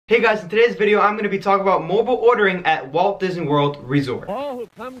Hey guys, in today's video I'm going to be talking about mobile ordering at Walt Disney World Resort. All who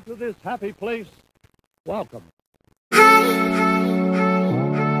come to this happy place, welcome.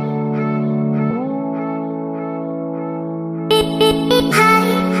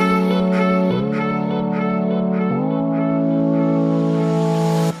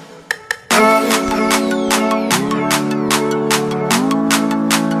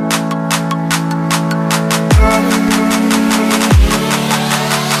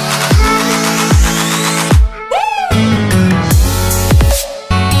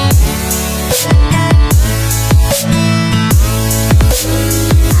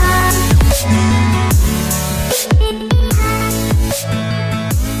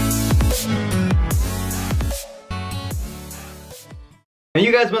 Now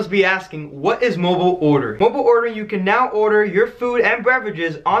you guys must be asking, what is mobile ordering? Mobile ordering, you can now order your food and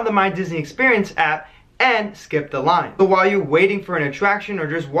beverages on the My Disney Experience app and skip the line. So while you're waiting for an attraction or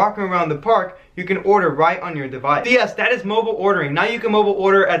just walking around the park, you can order right on your device. So yes, that is mobile ordering. Now you can mobile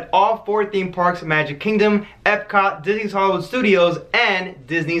order at all 4 theme parks: Magic Kingdom, Epcot, Disney's Hollywood Studios, and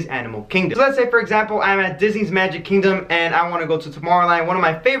Disney's Animal Kingdom. So let's say, for example, I'm at Disney's Magic Kingdom and I want to go to Tomorrowland, one of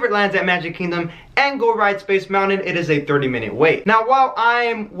my favorite lands at Magic Kingdom, and go ride Space Mountain. It is a 30-minute wait. Now while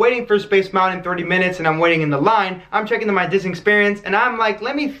I'm waiting for Space Mountain 30 minutes and I'm waiting in the line, I'm checking the My Disney Experience and I'm like,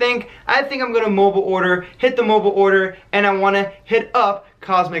 let me think. I think I'm gonna mobile order, hit the mobile order, and I wanna hit up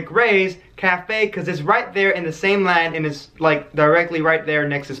Cosmic Rays Cafe because it's right there in the same land and it's like directly right there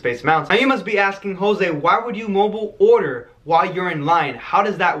next to Space Mountain. Now you must be asking, Jose, why would you mobile order while you're in line? How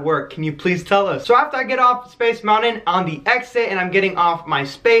does that work? Can you please tell us? So after I get off Space Mountain on the exit and I'm getting off my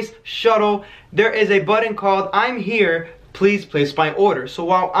space shuttle, there is a button called I'm here, please place my order. So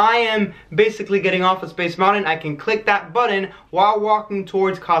while I am basically getting off of Space Mountain, I can click that button while walking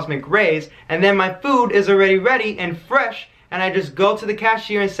towards Cosmic Rays, and then my food is already ready and fresh, and I just go to the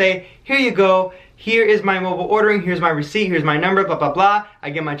cashier and say, here you go, here is my mobile ordering, here's my receipt, here's my number, blah blah blah.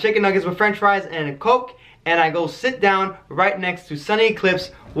 I get my chicken nuggets with french fries and a Coke, and I go sit down right next to Sunny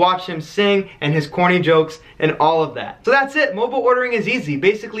Eclipse, watch him sing and his corny jokes and all of that. So that's it. Mobile ordering is easy.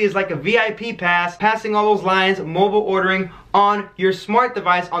 Basically, it's like a VIP pass, passing all those lines, mobile ordering on your smart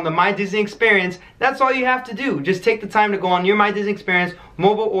device on the My Disney Experience. That's all you have to do. Just take the time to go on your My Disney Experience,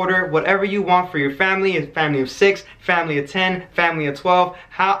 mobile order whatever you want for your family, a family of 6, family of 10, family of 12.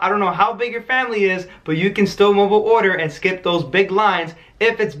 I don't know how big your family is, but you can still mobile order and skip those big lines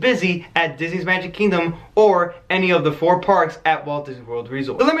if it's busy at Disney's Magic Kingdom or any of the 4 parks at Walt Disney World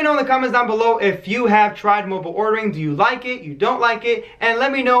Resort. So let me know in the comments down below if you have tried mobile ordering. Do you like it? You don't like it? And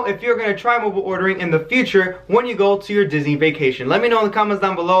let me know if you're going to try mobile ordering in the future when you go to your Disney vacation. Let me know in the comments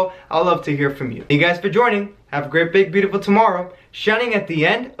down below. I'd love to hear from you. Thank you guys for joining. Have a great, big, beautiful tomorrow, shining at the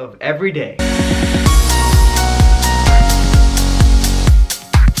end of every day.